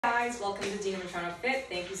guys, welcome to Dina Matrono Fit.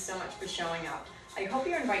 Thank you so much for showing up. I hope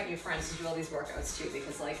you're inviting your friends to do all these workouts too,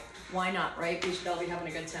 because like, why not, right? We should all be having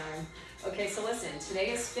a good time. Okay, so listen,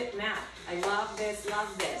 today is Fit Mat. I love this,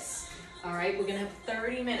 love this. All right, we're gonna have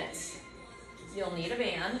 30 minutes. You'll need a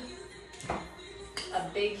band, a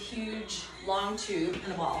big, huge, long tube,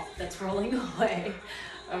 and a ball that's rolling away.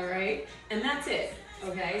 All right, and that's it.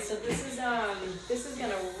 Okay, so this is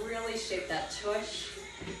gonna really shape that tush,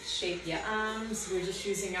 shape your arms. We're just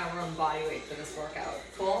using our own body weight for this workout.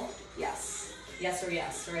 Cool? Yes. Yes or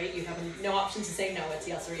yes, right? You have no option to say no, it's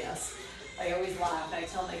yes or yes. I always laugh, I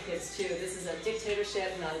tell my kids too, this is a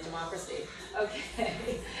dictatorship, not a democracy.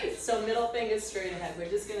 Okay, so middle fingers straight ahead. We're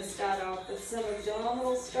just gonna start off with some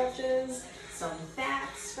abdominal stretches, some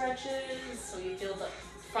back stretches, so you feel the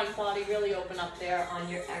front body really open up there. On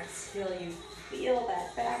your exhale, you feel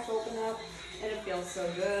that back open up, and it feels so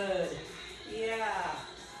good. Yeah,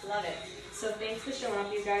 love it. So thanks for showing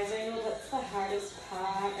up, you guys. I know that's the hardest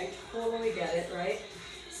part. I totally get it, right?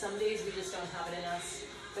 Some days we just don't have it in us.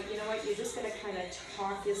 But you know what? You're just going to kind of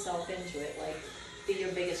talk yourself into it, like be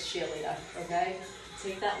your biggest cheerleader, okay?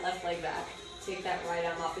 Take that left leg back. Take that right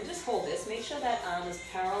arm up and just hold this. Make sure that arm is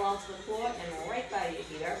parallel to the floor and right by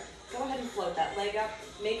your ear. Go ahead and float that leg up.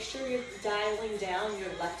 Make sure you're dialing down your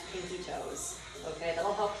left pinky toes, okay?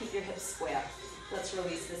 That'll help keep your hips square. Let's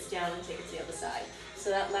release this down and take it to the other side. So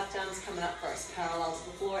that left arm's coming up first, parallel to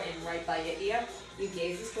the floor and right by your ear. You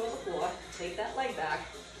gaze is toward the floor. Take that leg back.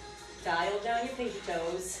 Dial down your pinky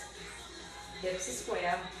toes. Hips are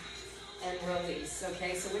square. And release,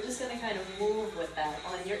 okay? So we're just gonna kind of move with that.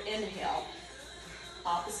 On your inhale,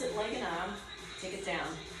 opposite leg and arm, take it down.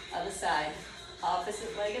 Other side,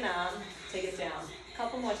 opposite leg and arm, take it down. A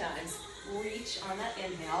couple more times. Reach on that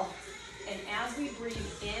inhale. And as we breathe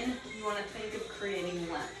in, you want to think of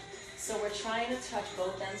creating length. So we're trying to touch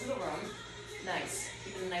both ends of the room. Nice.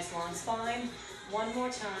 Keeping a nice long spine. One more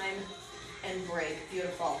time, and break.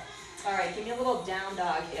 Beautiful. All right, give me a little down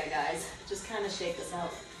dog here, guys. Just kind of shake this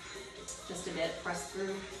out just a bit. Press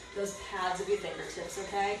through those pads of your fingertips,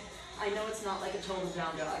 okay? I know it's not like a total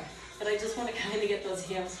down dog, but I just want to kind of get those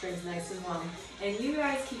hamstrings nice and long. And you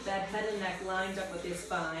guys keep that head and neck lined up with your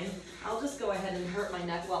spine. I'll just go ahead and hurt my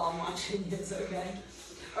neck while I'm watching this, okay?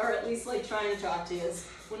 Or at least like trying to talk to you.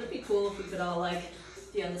 Wouldn't it be cool if we could all like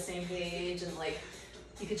be on the same page and like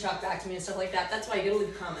you could talk back to me and stuff like that? That's why you gotta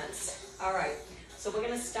leave comments. All right, so we're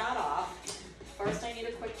gonna start off. First I need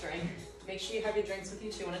a quick drink. Make sure you have your drinks with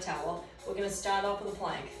you too and a towel. We're gonna start off with a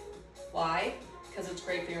plank. Why? Because it's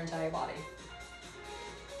great for your entire body.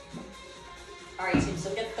 All right, team, so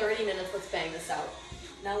we get 30 minutes, let's bang this out.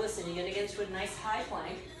 Now listen, you're gonna get into a nice high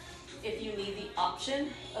plank. If you need the option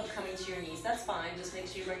of coming to your knees, that's fine. Just make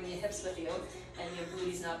sure you bring your hips with you and your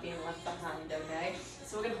booty's not being left behind, okay?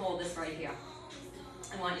 So we're gonna hold this right here.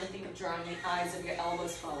 I want you to think of drawing the eyes of your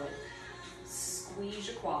elbows forward. Squeeze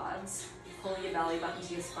your quads, pull your belly button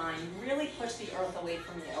to your spine, really push the earth away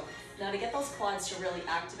from you. Now to get those quads to really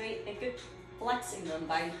activate, think of flexing them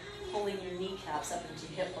by pulling your kneecaps up into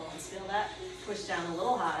your hip bones. Feel that? Push down a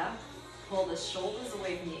little harder. Pull the shoulders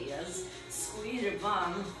away from your ears. Squeeze your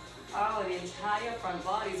bum. Oh, the entire front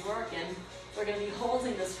body's working. We're gonna be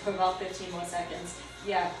holding this for about 15 more seconds.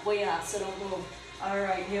 Yeah, way up, so don't move. All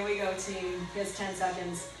right, here we go, team. Here's 10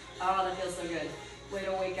 seconds. Oh, that feels so good. Way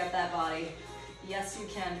to wake up that body. Yes, you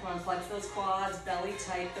can. Come on, flex those quads, belly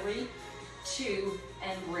tight. 3, 2,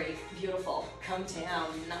 and break. Beautiful. Come down.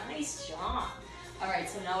 Nice job. All right,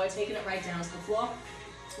 so now we're taking it right down to the floor.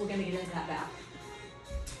 We're gonna get into that back.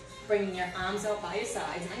 Bringing your arms out by your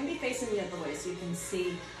sides. I'm gonna be facing the other way so you can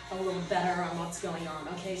see a little better on what's going on.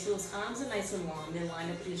 Okay, so those arms are nice and long. They're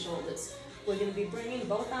lined up with your shoulders. We're gonna be bringing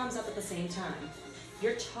both arms up at the same time.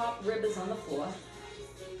 Your top rib is on the floor.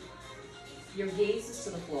 Your gaze is to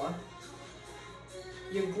the floor.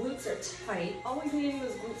 Your glutes are tight. Always needing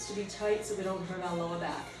those glutes to be tight so we don't hurt our lower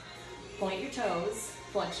back. Point your toes,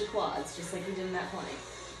 flex your quads, just like we did in that plank.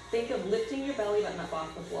 Think of lifting your belly button up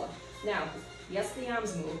off the floor. Now, yes, the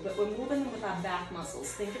arms move, but we're moving them with our back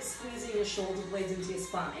muscles. Think of squeezing your shoulder blades into your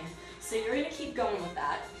spine. So you're gonna keep going with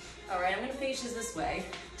that. All right, I'm gonna face you this way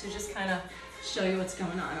to just kind of show you what's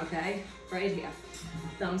going on, okay? Right here.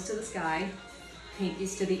 Thumbs to the sky,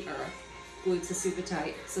 pinkies to the earth. Glutes are super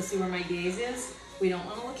tight. So see where my gaze is? We don't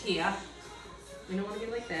wanna look here. We don't wanna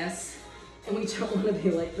be like this. And we don't wanna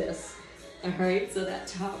be like this. All right, so that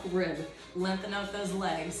top rib, lengthen out those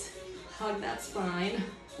legs, hug that spine.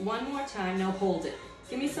 One more time, now hold it.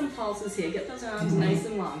 Give me some pulses here. Get those arms nice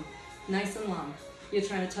and long, nice and long. You're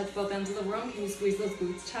trying to touch both ends of the room. Can you squeeze those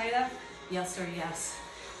glutes tighter? Yes or yes.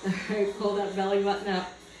 All right, pull that belly button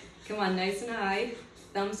up. Come on, nice and high.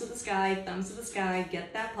 thumbs to the sky,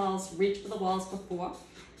 get that pulse, reach for the walls for 4,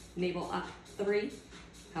 navel up, 3,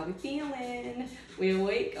 how we feeling? We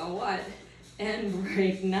awake or what? And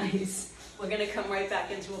break, nice. We're gonna come right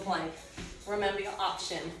back into a plank. Remember your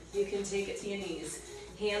option, you can take it to your knees.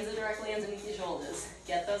 Hands are directly underneath your shoulders.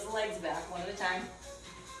 Get those legs back, one at a time.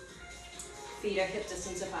 Feet are hip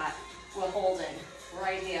distance apart. We're holding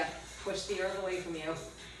right here. Push the earth away from you.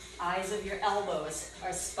 Eyes of your elbows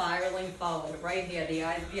are spiraling forward. Right here, the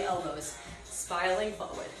eyes of your elbows spiraling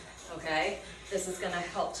forward, okay? This is gonna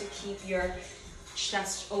help to keep your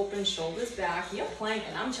chest open, shoulders back. You're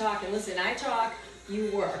planking, I'm talking. Listen, I talk,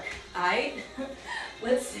 you work, all right?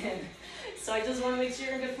 Listen, so I just wanna make sure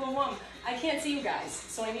you're in good form. I can't see you guys,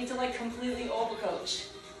 so I need to like completely overcoach.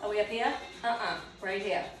 Are we up here? Right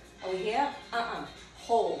here. Are we here?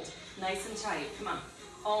 Hold, nice and tight, come on.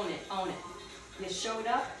 Own it, own it. You showed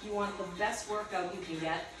up, you want the best workout you can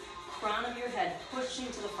get. Crown of your head pushing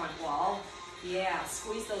to the front wall. Yeah,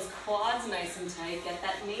 squeeze those quads nice and tight. Get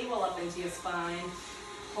that navel up into your spine.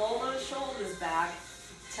 Pull those shoulders back.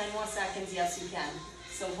 10 more seconds, yes you can.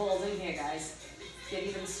 So hold in here, guys. Get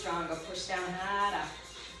even stronger, push down harder.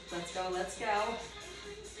 Let's go, let's go.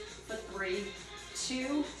 For 3,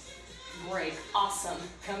 2, break, awesome.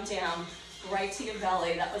 Come down, right to your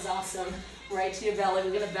belly, that was awesome. Right to your belly,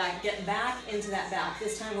 we're gonna get back into that back.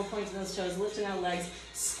 This time we're pointing those toes, lifting our legs,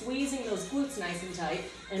 squeezing those glutes nice and tight,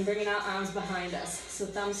 and bringing our arms behind us. So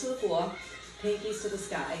thumbs to the floor, pinkies to the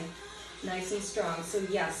sky, nice and strong. So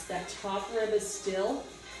yes, that top rib is still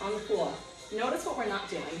on the floor. Notice what we're not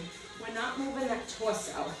doing. We're not moving that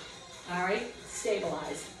torso, all right?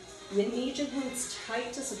 Stabilize. You need your glutes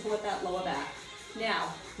tight to support that lower back.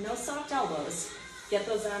 Now, no soft elbows. Get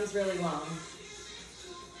those arms really long.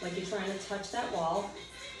 Like you're trying to touch that wall.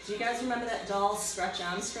 Do you guys remember that doll, Stretch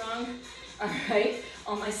Armstrong? All right,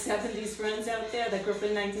 all my 70s friends out there that grew up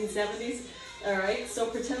in 1970s. All right, so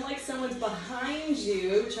pretend like someone's behind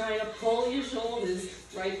you trying to pull your shoulders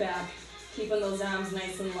right back. Keeping those arms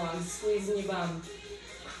nice and long, squeezing your bum.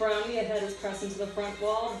 Crown of your head is pressing to the front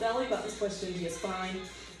wall, belly button's pushed into your spine.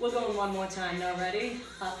 We're going one more time, now ready?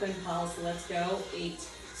 Up and pulse, let's go. 8,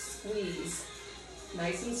 squeeze.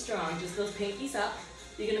 Nice and strong, just those pinkies up.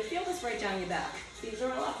 You're gonna feel this right down your back. These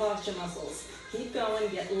are all our posture muscles. Keep going,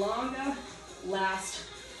 get longer. Last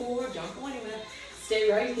 4, don't go anywhere.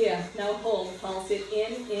 Stay right here. Now hold, pulse it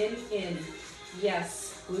in.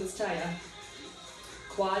 Yes, glutes tighter.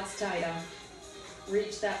 Quads tighter.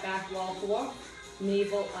 Reach that back wall 4.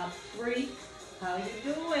 Navel up 3. How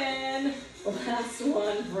you doing? Last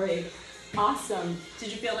one, break. Awesome.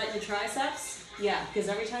 Did you feel that in your triceps? Yeah, because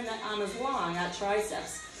every time that arm is long, that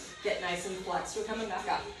triceps get nice and flexed. We're coming back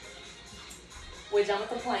up. We're done with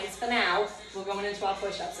the planks for now. We're going into our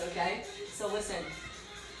push-ups, okay? So listen,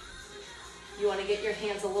 you want to get your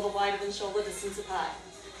hands a little wider than shoulder distance apart.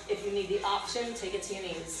 If you need the option, take it to your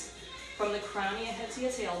knees. From the crown of your head to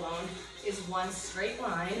your tailbone is one straight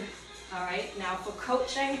line. All right, now for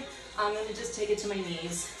coaching, I'm going to just take it to my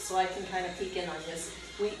knees so I can kind of peek in on this.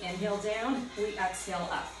 We inhale down, we exhale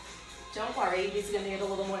up. Don't worry, these are going to get a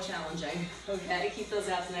little more challenging, okay? Keep those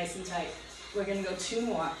abs nice and tight. We're going to go 2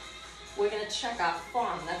 more. We're going to check our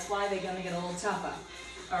form. That's why they're going to get a little tougher.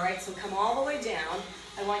 All right, so come all the way down.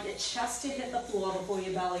 I want your chest to hit the floor before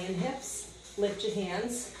your belly and hips. Lift your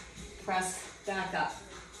hands, press back up.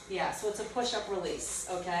 Yeah, so it's a push-up release,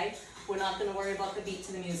 okay? We're not going to worry about the beat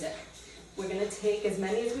to the music. We're going to take as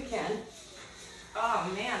many as we can.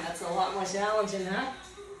 Oh man, that's a lot more challenging, huh?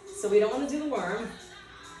 So we don't want to do the worm.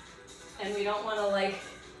 And we don't want to like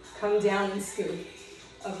come down and scoop.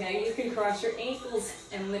 Okay, you can cross your ankles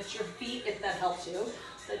and lift your feet if that helps you.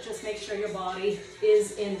 But just make sure your body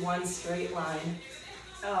is in one straight line.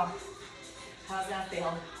 Oh, how's that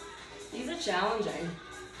feel? These are challenging,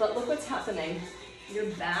 but look what's happening. Your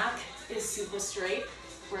back is super straight,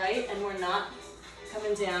 right? And we're not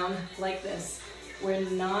coming down like this. We're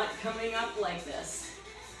not coming up like this.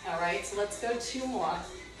 All right, so let's go 2 more.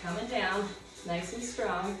 Coming down, nice and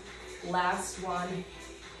strong. Last one.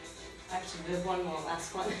 Actually, there's one more,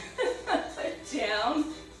 last one. Down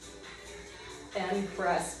and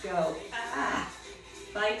press, go. Ah,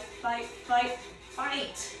 fight, fight, fight,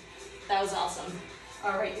 fight. That was awesome.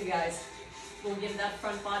 All right, you guys, we'll give that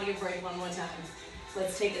front body a break one more time.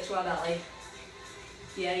 Let's take it to our belly.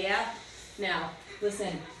 Yeah, yeah? Now,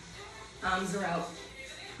 listen, arms are out,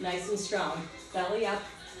 nice and strong. Belly up,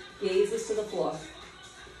 gazes to the floor.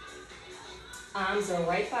 Arms are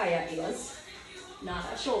right by our ears, not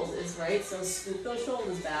our shoulders, right? So scoop those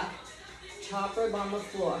shoulders back. Top rib on the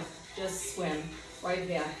floor, just swim right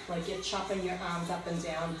there, like you're chopping your arms up and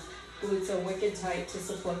down. Glutes are wicked tight to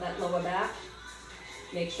support that lower back.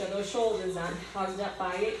 Make sure those shoulders aren't hugged up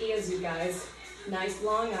by your ears, you guys. Nice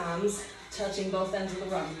long arms touching both ends of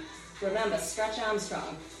the room. Remember, stretch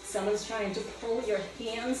Armstrong. Someone's trying to pull your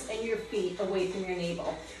hands and your feet away from your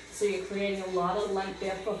navel. So you're creating a lot of length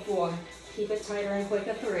there for 4. Keep it tighter and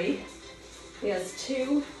quicker. 3. Here's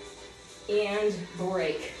 2. And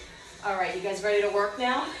break. All right, you guys ready to work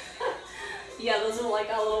now? Yeah, those are like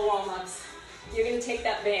our little warm-ups. You're gonna take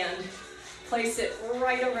that band, place it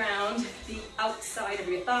right around the outside of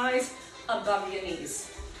your thighs, above your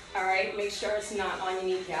knees. All right, make sure it's not on your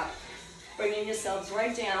kneecap. Bringing yourselves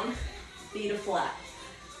right down, feet are flat.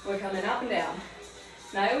 We're coming up and down.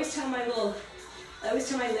 Now I always tell my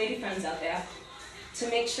lady friends out there to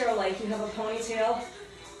make sure like you have a ponytail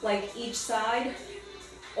like each side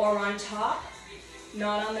or on top,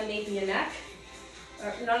 not on the nape of your neck,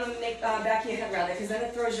 or not on the back of your head rather, because then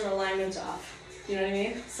it throws your alignment off. You know what I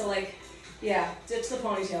mean? So like, yeah, ditch the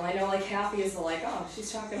ponytail. I know like Happy is like, oh,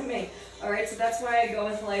 she's talking to me. All right, so that's why I go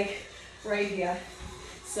with like right here,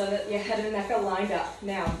 so that your head and neck are lined up.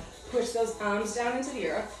 Now, push those arms down into the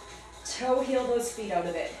earth, toe heel those feet out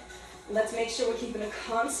of it. Let's make sure we're keeping a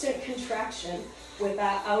constant contraction with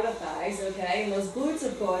our outer thighs, okay? And those glutes,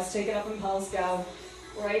 of course, take it up and pulse, go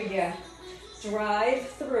right here. Drive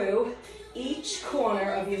through each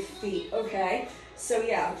corner of your feet, okay? So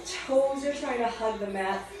yeah, toes are trying to hug the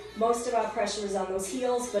mat. Most of our pressure is on those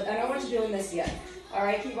heels, but I don't want you doing this yet. All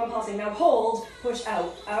right, keep on pulsing. Now hold, push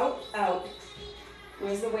out, out, out.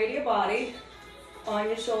 Where's the weight of your body? On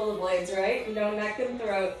your shoulder blades, right? No neck and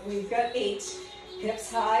throat. We've got 8.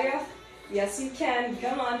 Hips higher. Yes, you can.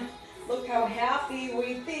 Come on. Look how happy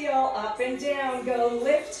we feel. Up and down. Go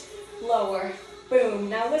lift, lower. Boom.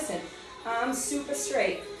 Now listen. Arms super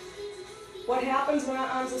straight. What happens when our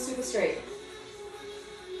arms are super straight?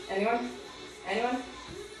 Anyone? Anyone?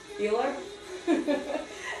 Feeler?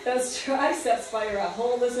 Those triceps fire up.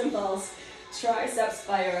 Hold this impulse. Triceps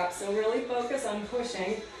fire up. So really focus on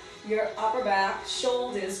pushing your upper back,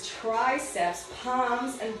 shoulders, triceps,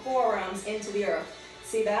 palms, and forearms into the earth.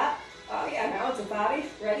 See that? Oh yeah, now it's a body.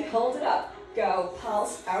 Ready? Hold it up. Go.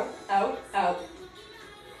 Pulse. Out, out, out.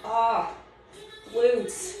 Ah.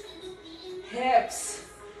 Glutes. Hips.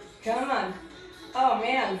 Come on. Oh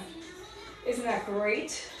man. Isn't that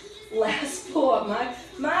great? Last 4.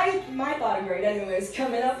 My thought of great anyways.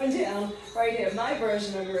 Coming up and down right here. My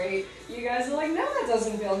version of great. You guys are like, no, that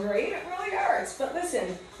doesn't feel great. It really hurts. But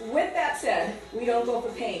listen, with that said, we don't go for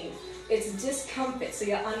pain. It's discomfort, so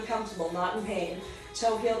you're uncomfortable, not in pain.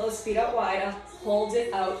 Toe heel those feet out wider. Hold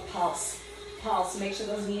it out. Pulse. Pulse. Make sure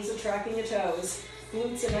those knees are tracking your toes.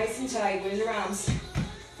 Glutes are nice and tight. Where's your arms?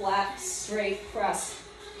 Flat, straight, press,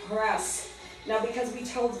 press. Now because we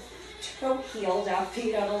toe heeled our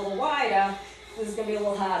feet out a little wider, this is going to be a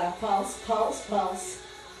little harder. Pulse, pulse, pulse.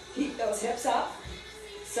 Keep those hips up.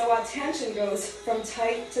 So our tension goes from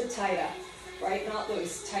tight to tighter, right? Not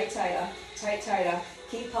loose. Tight, tighter, tight, tighter.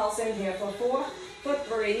 Keep pulsing here for 4, for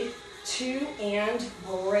 3, 2, and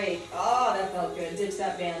break. Oh, that felt good. Ditch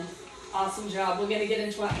that band. Awesome job. We're going to get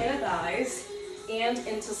into our inner thighs and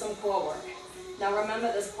into some core work. Now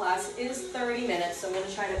remember, this class is 30 minutes, so I'm going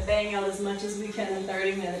to try to bang out as much as we can in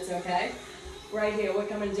 30 minutes, okay? Right here, we're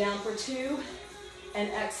coming down for 2 and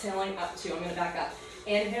exhaling up 2. I'm going to back up.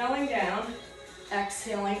 Inhaling down,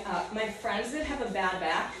 exhaling up. My friends that have a bad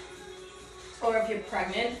back, or if you're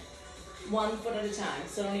pregnant, 1 foot at a time,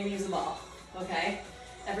 so don't even use the ball, okay?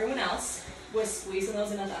 Everyone else, we're squeezing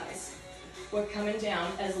those inner thighs. We're coming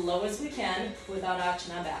down as low as we can without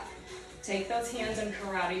arching our back. Take those hands and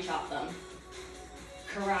karate chop them.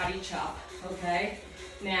 Karate chop, okay?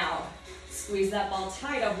 Now, squeeze that ball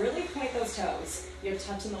tight up, really point those toes. You're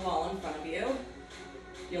touching the wall in front of you.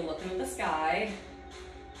 You're looking at the sky.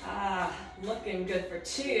 Ah, looking good for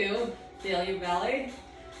 2. Feel your belly.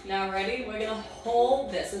 Now ready? We're gonna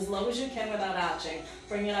hold this as low as you can without arching.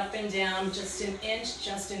 Bring it up and down, just an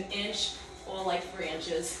inch, or like 3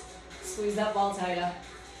 inches. Squeeze that ball tighter.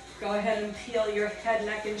 Go ahead and peel your head,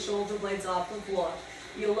 neck, and shoulder blades off the floor.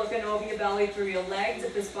 You're looking over your belly through your legs.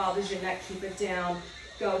 If this bothers your neck, keep it down.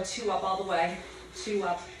 Go 2 up all the way. 2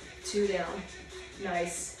 up, 2 down.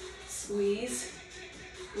 Nice. Squeeze,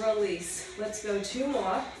 release. Let's go 2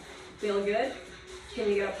 more. Feel good? Can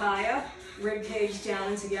you get up higher? Rib cage down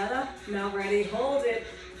and together. Now ready, hold it.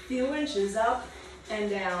 Few inches up and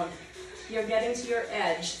down. You're getting to your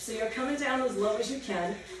edge. So you're coming down as low as you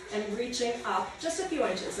can and reaching up just a few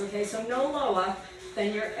inches, okay? So no lower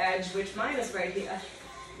than your edge, which mine is right here.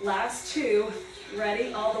 Last 2,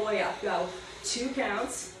 ready, all the way up, go. 2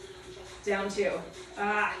 counts, down 2.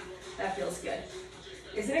 Ah, that feels good.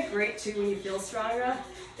 Isn't it great too when you feel stronger?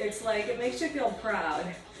 It's like, it makes you feel proud.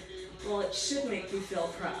 Well, it should make you feel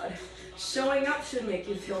proud. Showing up should make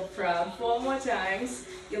you feel proud. 4 more times.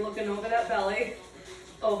 You're looking over that belly,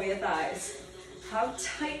 over your thighs. How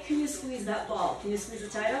tight can you squeeze that ball? Can you squeeze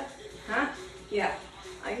it tighter? Huh? Yeah,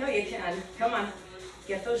 I know you can. Come on.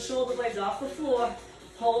 Get those shoulder blades off the floor.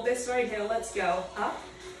 Hold this right here. Let's go. Up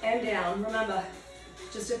and down. Remember,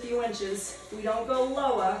 just a few inches. We don't go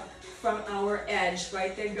lower from our edge.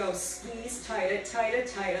 Right there, go. Squeeze tighter, tighter,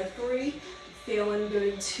 tighter. 3, feeling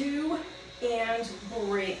good. 2, and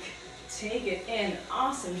break. Take it in.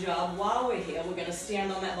 Awesome job. While we're here, we're gonna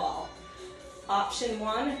stand on that ball. Option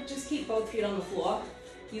 1, just keep both feet on the floor.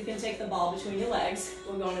 You can take the ball between your legs.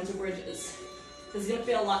 We're going into bridges. This is gonna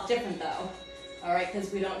feel a lot different though. All right,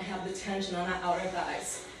 because we don't have the tension on our outer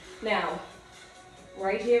thighs. Now,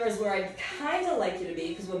 right here is where I'd kind of like you to be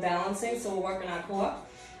because we're balancing, so we're working our core.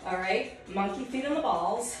 All right, monkey feet on the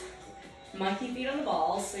balls. Monkey feet on the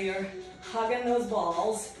balls, so you're hugging those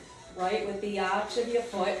balls, right, with the arch of your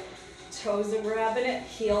foot. Toes are grabbing it,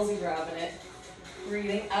 heels are grabbing it.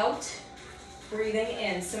 Breathing out, breathing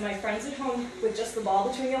in. So my friends at home with just the ball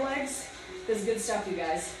between your legs, this is good stuff, you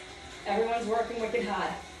guys. Everyone's working wicked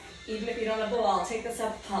hard. Even if you don't have the ball, take this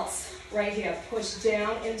up pulse. Right here, push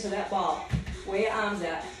down into that ball. Where your arms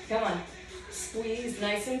at? Come on. Squeeze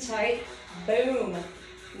nice and tight. Boom.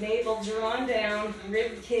 Navel drawn down,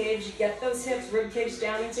 rib cage. Get those hips, rib cage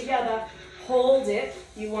down and together. Hold it.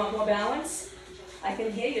 You want more balance? I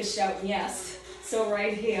can hear you shouting yes. So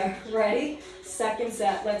right here, ready? Second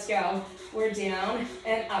set, let's go. We're down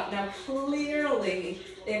and up. Now clearly,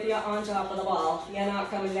 if you're on top of the ball, you're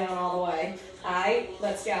not coming down all the way. All right,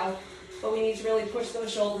 let's go. But we need to really push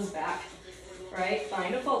those shoulders back, right?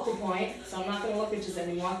 Find a focal point. So I'm not gonna look at you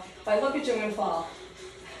anymore. If I look at you, I'm gonna fall.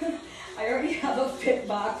 I already have a fit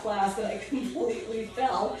bar class that I completely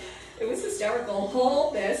fell. It was hysterical.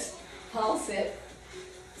 Hold this, pulse it.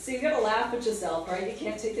 So you gotta laugh at yourself, right? You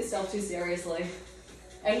can't take yourself too seriously.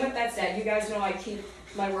 And with that said, you guys know I keep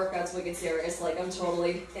my workouts wicked serious. Like I'm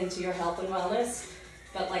totally into your health and wellness.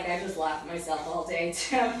 But like I just laugh at myself all day.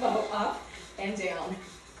 Tempo up and down.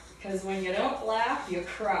 Because when you don't laugh, you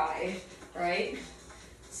cry, right?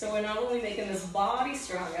 So we're not only making this body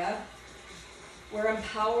stronger, we're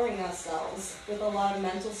empowering ourselves with a lot of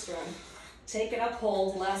mental strength. Take it up,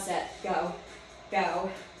 hold, last set, go,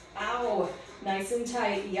 go. Ow, nice and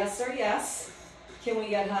tight, yes or yes. Can we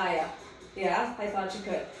get higher? Yeah, I thought you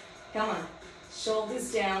could. Come on,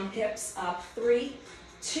 shoulders down, hips up, 3,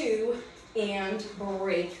 2, and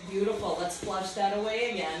break. Beautiful, let's flush that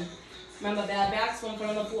away again. Remember, bad backs, 1 foot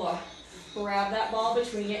on the floor. Grab that ball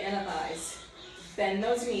between your inner thighs. Bend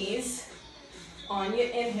those knees. On your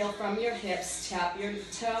inhale from your hips, tap your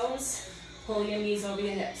toes, pull your knees over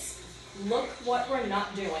your hips. Look what we're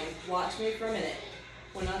not doing. Watch me for a minute.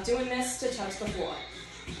 We're not doing this to touch the floor.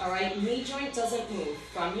 All right, knee joint doesn't move.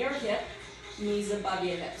 From your hip, knees above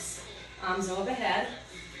your hips. Arms overhead,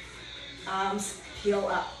 arms peel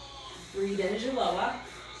up. Breathe in as you lower,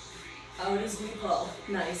 out as we pull.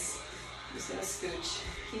 Nice. I'm just gonna scooch.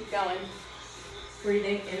 Keep going.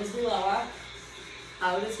 Breathing in as we lower,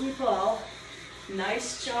 out as we pull.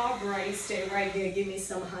 Nice job, Bryce. Stay right here. Give me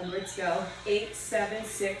some hundreds. Go. 8, 7,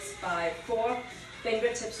 6, 5, 4.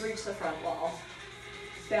 Fingertips reach the front wall.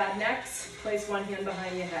 Bad necks. Place one hand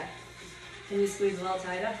behind your head. Can you squeeze a little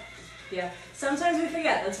tighter? Yeah. Sometimes we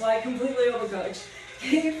forget. That's why I completely overcoach.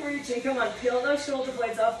 Keep reaching. Come on. Peel those shoulder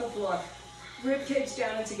blades off the floor. Rib cage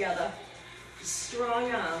down and together.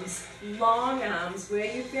 Strong arms. Long arms. Where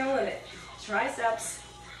are you feeling it? Triceps.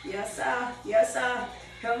 Yes, sir. Yes, sir.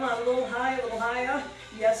 Come on, a little higher, a little higher.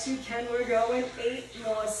 Yes, you can. We're going. 8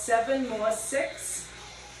 more, 7 more, 6.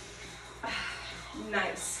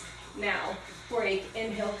 Nice. Now, break.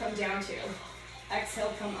 Inhale, come down 2.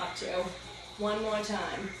 Exhale, come up 2. 1 more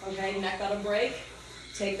time. Okay, neck on a break.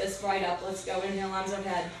 Take this right up. Let's go. Inhale, arms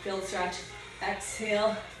overhead. Build stretch.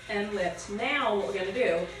 Exhale and lift. Now, what we're going to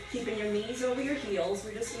do, keeping your knees over your heels,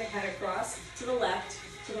 we're just going to kind of cross to the left,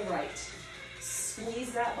 to the right.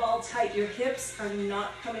 Squeeze that ball tight. Your hips are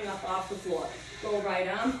not coming up off the floor. Go right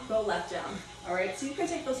arm, go left arm. All right, so you can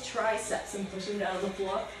take those triceps and push them down on the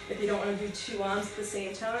floor. If you don't want to do 2 arms at the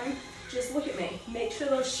same time, just look at me. Make sure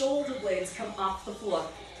those shoulder blades come off the floor,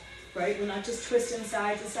 right? We're not just twisting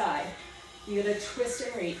side to side. You gotta twist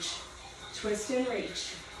and reach. Twist and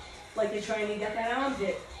reach. Like you're trying to get that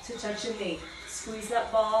armpit to touch your knee. Squeeze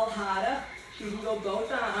that ball harder. You can go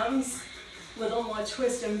both arms. Little more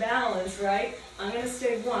twist and balance, right? I'm gonna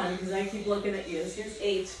stay 1 because I keep looking at you. Here's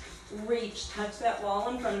 8. Reach, touch that wall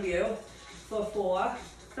in front of you for 4,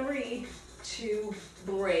 3, 2,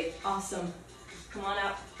 break. Awesome. Come on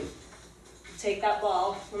up. Take that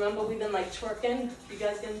ball. Remember, we've been like twerking. You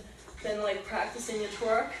guys can Been like practicing your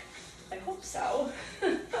twerk? I hope so.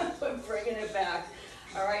 We're bringing it back.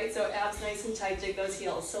 All right, so abs nice and tight, dig those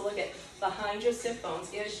heels. So look at behind your sit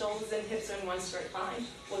bones, ears, shoulders, and hips are in one straight line.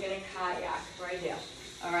 We're gonna kayak right here.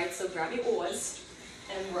 All right, so grab your oars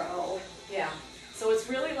and row. Yeah, so it's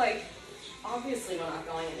really like, obviously we're not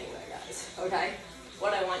going anywhere, guys, okay?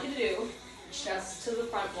 What I want you to do, chest to the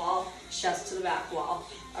front wall, chest to the back wall.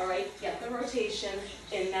 All right, get the rotation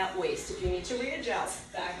in that waist. If you need to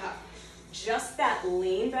readjust, back up. Just that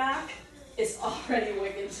lean back is already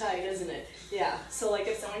wicked tight, isn't it? Yeah, so like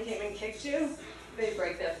if someone came and kicked you, they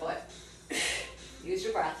break their foot. Use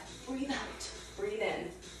your breath. Breathe out, breathe in.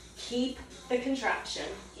 Keep the contraction.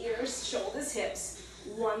 Ears, shoulders, hips,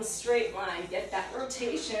 one straight line. Get that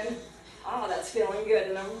rotation. Oh, that's feeling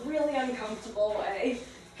good in a really uncomfortable way.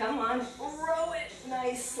 Come on, row it.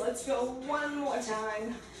 Nice. Let's go one more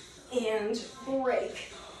time. And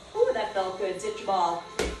break. Ooh, that felt good. Dip your ball.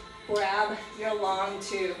 Grab your long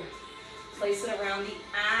tube. Place it around the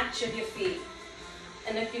arch of your feet.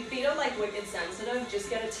 And if your feet are like wicked sensitive, just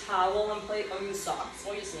get a towel and play, or use socks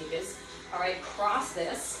or your sneakers. All right, cross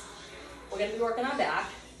this. We're gonna be working on back.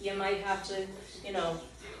 You might have to,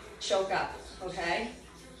 choke up, okay?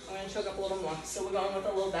 I'm gonna choke up a little more. So we're going with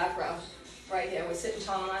a little back row. Right here, we're sitting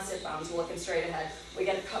tall on our sit bones, we're looking straight ahead. We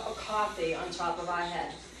get a cup of coffee on top of our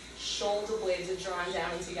head. Shoulder blades are drawn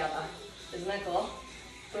down and together. Isn't that cool?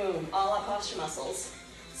 Boom, all our posture muscles.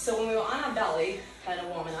 So when we were on our belly, kind of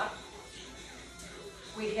warming up,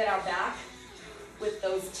 we hit our back with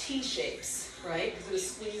those T shapes, right? Because we're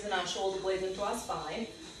squeezing our shoulder blades into our spine.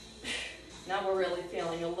 Now we're really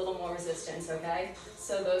feeling a little more resistance, okay?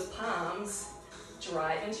 So those palms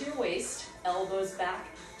drive into your waist, elbows back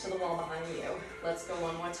to the wall behind you. Let's go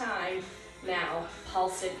one more time. Now,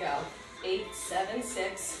 pulse it, go. 8, 7,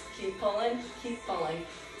 6, keep pulling, keep pulling.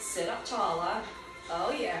 Sit up taller.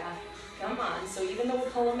 Oh yeah, come on. So even though we're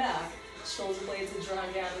pulling back, shoulder blades are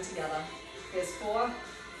drawn down and together. Here's 4,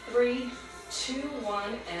 3, 2,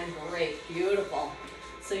 1, and break. Beautiful.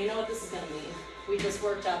 So you know what this is gonna mean. We just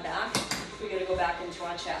worked our back. We're gonna go back into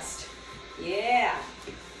our chest. Yeah,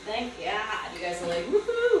 thank God. You guys are like,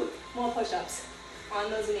 woohoo! More push-ups. On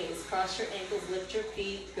those knees, cross your ankles, lift your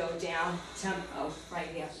feet, go down, tempo, right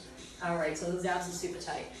here. All right, so those abs are super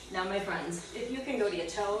tight. Now my friends, if you can go to your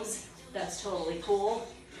toes, that's totally cool.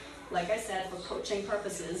 Like I said, for coaching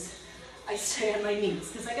purposes, I stay on my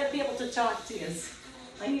knees because I gotta be able to talk to you.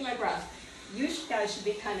 I need my breath. You guys should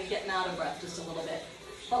be kind of getting out of breath just a little bit,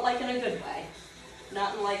 but like in a good way.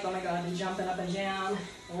 Not in like, oh my God, I'm jumping up and down,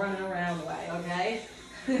 running around way, okay?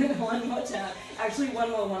 One more time. Actually, one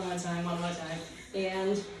more time.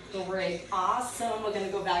 And break. Awesome. We're gonna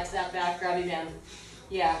go back to that back, grab again.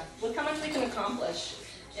 Yeah, look how much we can accomplish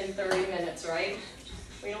in 30 minutes, right?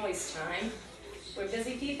 We don't waste time. We're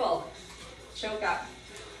busy people. Choke up.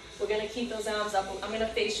 We're gonna keep those arms up. I'm gonna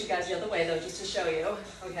face you guys the other way though, just to show you,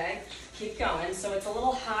 okay? Keep going. So it's a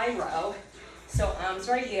little high row. So arms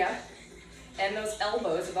right here, and those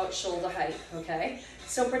elbows about shoulder height, okay?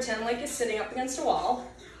 So pretend like you're sitting up against a wall,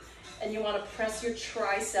 and you wanna press your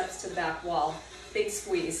triceps to the back wall. Big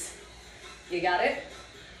squeeze. You got it?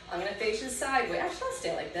 I'm gonna face you sideways. Actually, I'll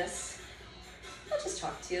stay like this. I'll just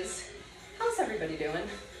talk to you. How's everybody doing?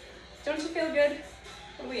 Don't you feel good?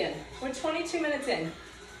 What are we in? We're 22 minutes in.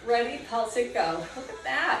 Ready, pulse it, go. Look at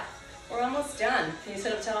that. We're almost done. Can you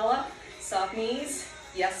sit up taller? Soft knees.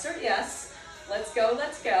 Yes, sir, yes. Let's go,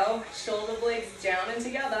 let's go. Shoulder blades down and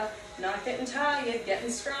together. Not getting tired, getting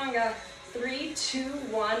stronger. 3, 2,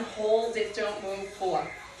 1, hold it, don't move. 4.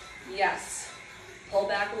 Yes. Pull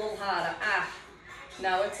back a little harder. Ah.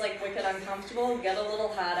 Now it's like wicked uncomfortable. Get a little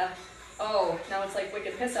harder. Oh, now it's like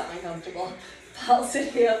wicked piss out uncomfortable. Pulse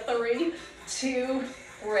it here. 3, 2,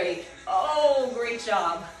 break. Oh, great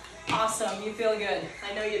job. Awesome. You feel good.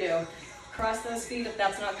 I know you do. Cross those feet. If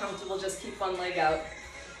that's not comfortable, just keep one leg out.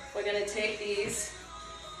 We're going to take these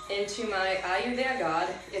into my Are You There, God?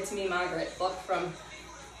 It's Me, Margaret book from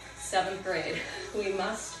 7th grade. We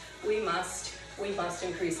must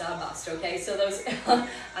increase our bust, okay? So those,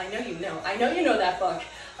 I know you know that book,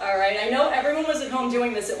 all right? I know everyone was at home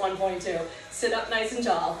doing this at one point too. Sit up nice and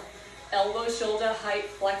tall. Elbow, shoulder height,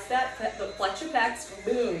 flex that, flex your pecs,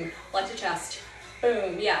 boom. Flex your chest,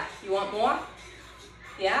 boom. Yeah, you want more?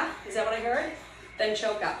 Yeah, is that what I heard? Then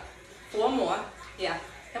choke up. 4 more, yeah,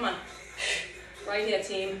 come on. Right here,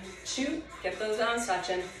 team. 2, get those arms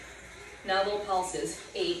touching. Now little pulses.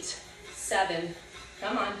 8, 7,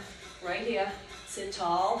 come on. Right here. Sit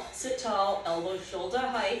tall, elbow, shoulder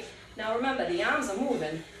height. Now remember, the arms are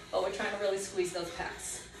moving, but we're trying to really squeeze those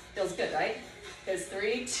pecs. Feels good, right? Here's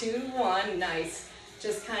 3, 2, 1, nice.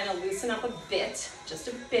 just kind of loosen up a bit, just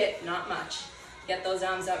a bit, not much. Get those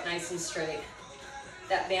arms out nice and straight.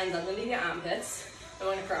 That band's underneath your armpits,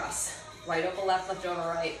 going across. Right over left, left over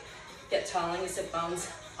right. Get tall in your sit bones.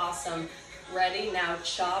 Awesome. Ready? Now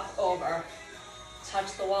chop over.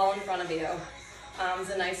 Touch the wall in front of you. Arms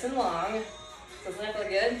are nice and long. Doesn't that feel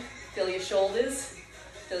good? Feel your shoulders.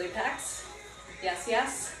 Feel your pecs. Yes,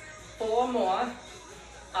 yes. 4 more.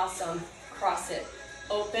 Awesome. Cross it.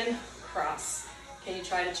 Open, cross. Can you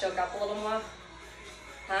try to choke up a little more?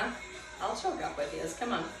 Huh? I'll choke up with you.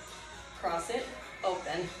 Come on. Cross it.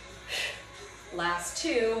 Open. Last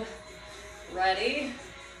 2. Ready?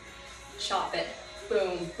 Chop it.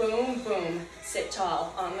 Boom, boom, boom. Sit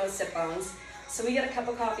tall on those sit bones. So we get a cup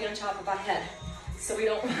of coffee on top of our head, so we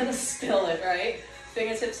don't want to spill it, right?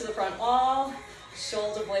 Fingertips to the front wall,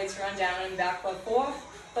 shoulder blades run down and back for 4,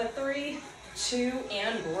 for 3, 2,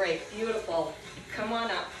 and break. Beautiful. Come on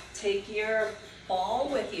up. Take your ball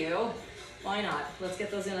with you. Why not? Let's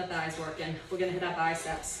get those inner thighs working. We're gonna hit our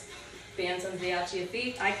biceps. Bands under the arch of your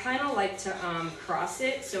feet. I kind of like to cross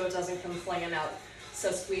it so it doesn't come flinging out.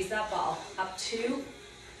 So squeeze that ball. Up 2,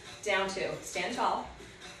 down 2. Stand tall.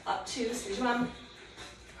 Up 2, squeeze your bum.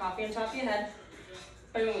 Coffee on top of your head.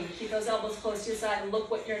 Boom. Keep those elbows close to your side. Look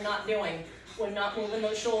what you're not doing. We're not moving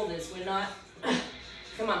those shoulders. We're not.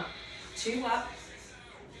 Come on. 2 up,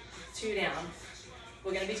 2 down.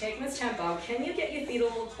 We're going to be taking this tempo. Can you get your feet a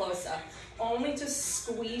little closer? Only to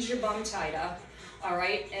squeeze your bum tighter, all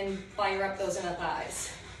right? And fire up those inner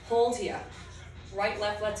thighs. Hold here. Right,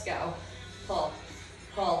 left, let's go. Pull,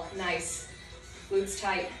 pull, nice. Glutes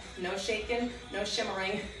tight, no shaking, no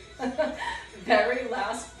shimmering. Very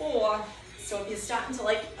last 4. So if you're starting to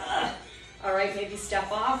like, all right, maybe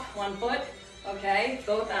step off, 1 foot, okay?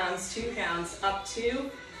 Both arms, 2 counts, up 2,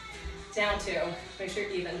 down 2. Make sure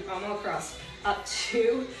you're even, almost across. Up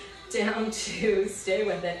 2, down 2, stay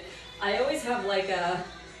with it. I always have like a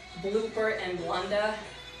blooper and blunder,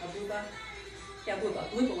 a blooper? Yeah,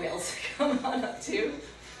 blooper wheels. Come on, up 2,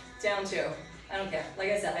 down 2. I don't care. Like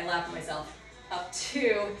I said, I laugh at myself. Up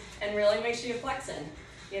 2, and really make sure you're flexing.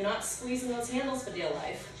 You're not squeezing those handles for dear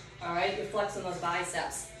life. All right, you're flexing those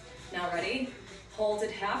biceps. Now ready? Hold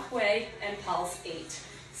it halfway and pulse. 8,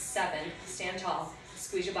 7, stand tall.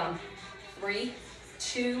 Squeeze your bum. 3,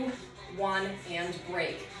 2, 1, and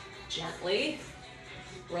break. Gently,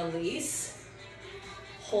 release,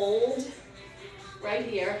 hold, right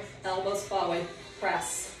here, elbows forward,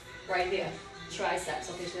 press, right here, triceps,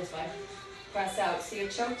 I'll teach you this way. Press out, so you're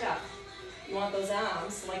choked up. You want those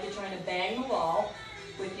arms like you're trying to bang the ball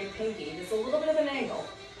with your pinky. There's a little bit of an angle.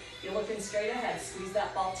 You're looking straight ahead. Squeeze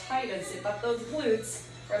that ball tighter, zip up those glutes.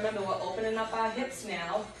 Remember, we're opening up our hips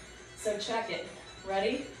now, so check it.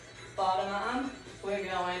 Ready? Bottom arm, we're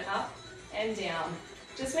going up and down.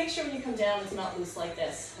 Just make sure when you come down it's not loose like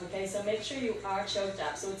this, okay? So make sure you are choked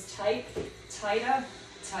up. So it's tight, tighter,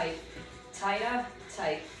 tight, tighter,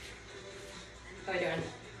 tight. How are you doing?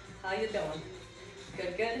 How you doing?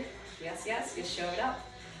 Good, good. Yes, yes, you showed up.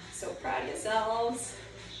 So proud of yourselves.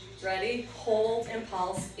 Ready? Hold and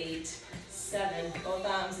pulse. 8, 7. Both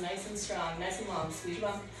arms nice and strong, nice and long. Squeeze your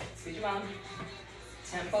bum, squeeze your bum.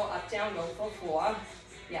 Tempo up, down, go for 4.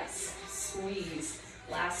 Yes, squeeze.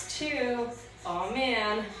 Last 2. Oh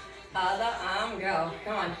man. Other arm, go.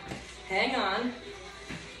 Come on. Hang on.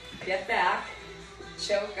 Get back.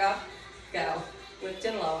 Choke up. Go. Lift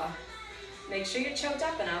and lower. Make sure you're choked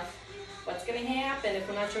up enough. What's going to happen if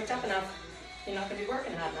we're not choked up enough? You're not going to be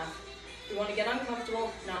working hard enough. We want to get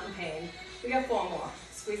uncomfortable, not in pain. We got 4 more.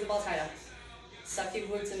 Squeeze the ball tighter. Suck your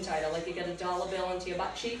glutes in tighter, like you get a dollar bill into your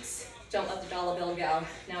butt cheeks. Don't let the dollar bill go.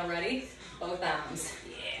 Now ready? Both arms.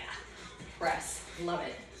 Yeah. Press. Love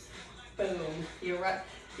it. Boom.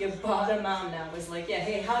 Your bottom arm now is like, yeah,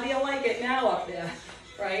 hey, how do you like it now up there?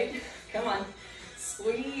 Right? Come on.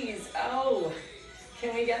 Squeeze. Oh.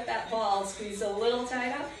 Can we get that ball squeezed a little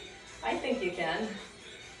tighter? I think you can.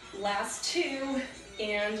 Last 2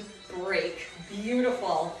 and break.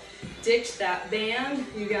 Beautiful. Ditch that band.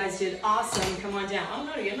 You guys did awesome. Come on down. Oh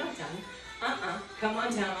no, you're not done. Come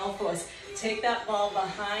on down, all 4s. Take that ball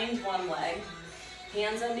behind one leg.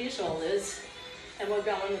 Hands under your shoulders. And we're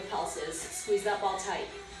going with pulses. Squeeze that ball tight.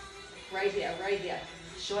 Right here, right here.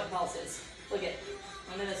 Short pulses. Look at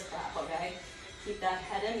under this crap, okay? Keep that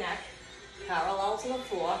head and neck parallel to the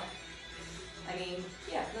floor. I mean,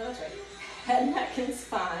 yeah, no, that's right. Head, neck, and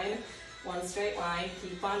spine. 1 straight line.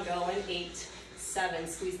 Keep on going. 8, 7.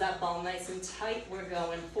 Squeeze that ball nice and tight. We're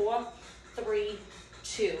going 4, 3,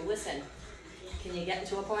 2. Listen, can you get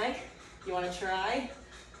into a plank? You want to try?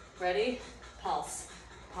 Ready? Pulse.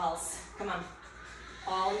 Pulse. Come on.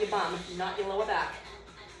 All in your bum, not your lower back.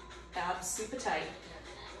 Abs super tight.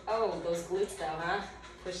 Oh, those glutes though, huh?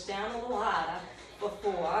 Push down a little harder. For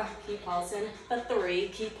 4, keep pulsing. For 3,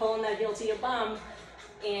 keep pulling that heel to your bum.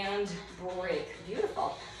 And break.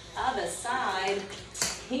 Beautiful. Other side,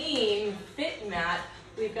 team fit mat.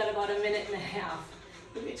 We've got about 1.5 minutes.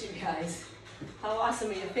 Look at you guys. How awesome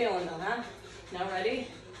are you feeling though, huh? Now ready?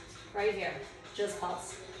 Right here. Just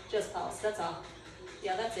pulse. Just pulse. That's all.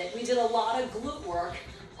 Yeah, that's it. We did a lot of glute work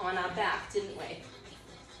on our back, didn't we?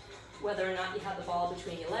 Whether or not you have the ball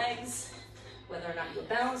between your legs, whether or not you're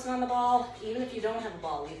balancing on the ball, even if you don't have a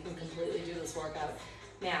ball, you can completely do this workout.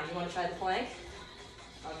 Now, you want to try the plank?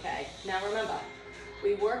 Okay. Now remember,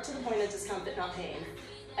 we work to the point of discomfort, not pain.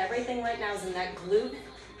 Everything right now is in that glute,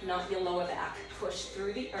 not your lower back. Push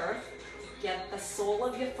through the earth. Get the sole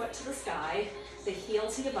of your foot to the sky, the heel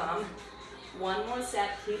to your bum. 1 more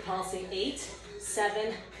set, keep pulsing. 8,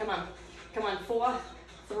 7, come on. Come on, 4,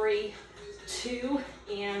 3, 2,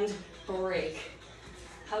 and break.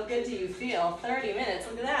 How good do you feel? 30 minutes,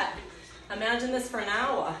 look at that. Imagine this for an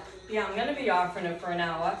hour. Yeah, I'm gonna be offering it for an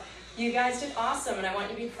hour. You guys did awesome, and I want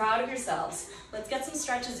you to be proud of yourselves. Let's get some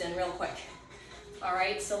stretches in real quick. All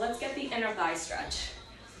right, so let's get the inner thigh stretch,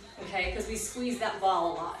 okay? Because we squeeze that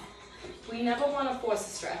ball a lot. We never want to force a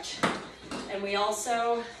stretch, and we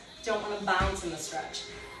also don't want to bounce in the stretch.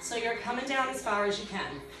 So you're coming down as far as you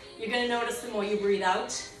can. You're going to notice the more you breathe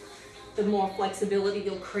out, the more flexibility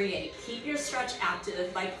you'll create. Keep your stretch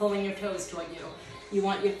active by pulling your toes toward you. You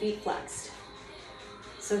want your feet flexed.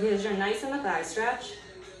 So here's your nice inner thigh stretch.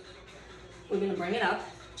 We're going to bring it up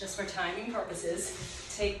just for timing purposes.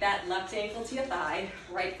 Take that left ankle to your thigh,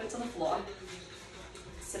 right foot to the floor.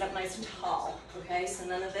 Sit up nice and tall, okay? So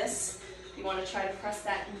none of this. You want to try to press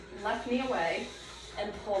that left knee away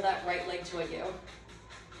and pull that right leg toward you.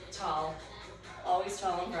 Tall, always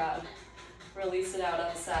tall and proud. Release it out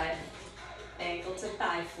on the side. Ankle to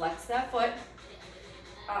thigh, flex that foot.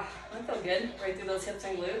 Ah, that felt good, right through those hips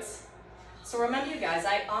and glutes. So remember you guys,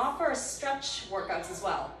 I offer stretch workouts as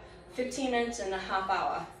well. 15 minutes and a half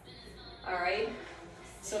hour, all right?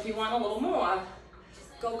 So if you want a little more,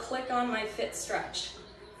 go click on my Fit Stretch.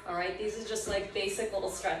 All right, these are just like basic little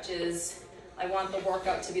stretches. I want the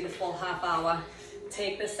workout to be the full half hour.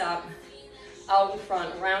 Take this up, out in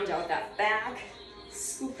front, round out that back,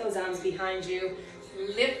 scoop those arms behind you,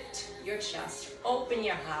 lift your chest, open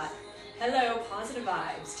your heart. Hello, positive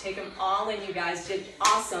vibes. Take them all in, you guys did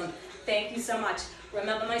awesome. Thank you so much.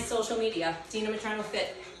 Remember my social media, Dina Matrano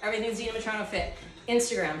Fit. Everything's Dina Matrano Fit.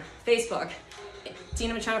 Instagram, Facebook,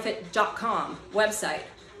 DinaMatranoFit.com, website,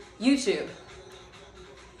 YouTube.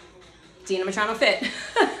 Dina Matrano Fit.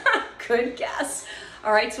 Good guess.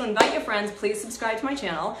 All right, so invite your friends. Please subscribe to my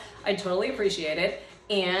channel. I totally appreciate it.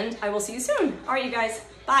 And I will see you soon. All right, you guys.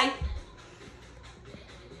 Bye.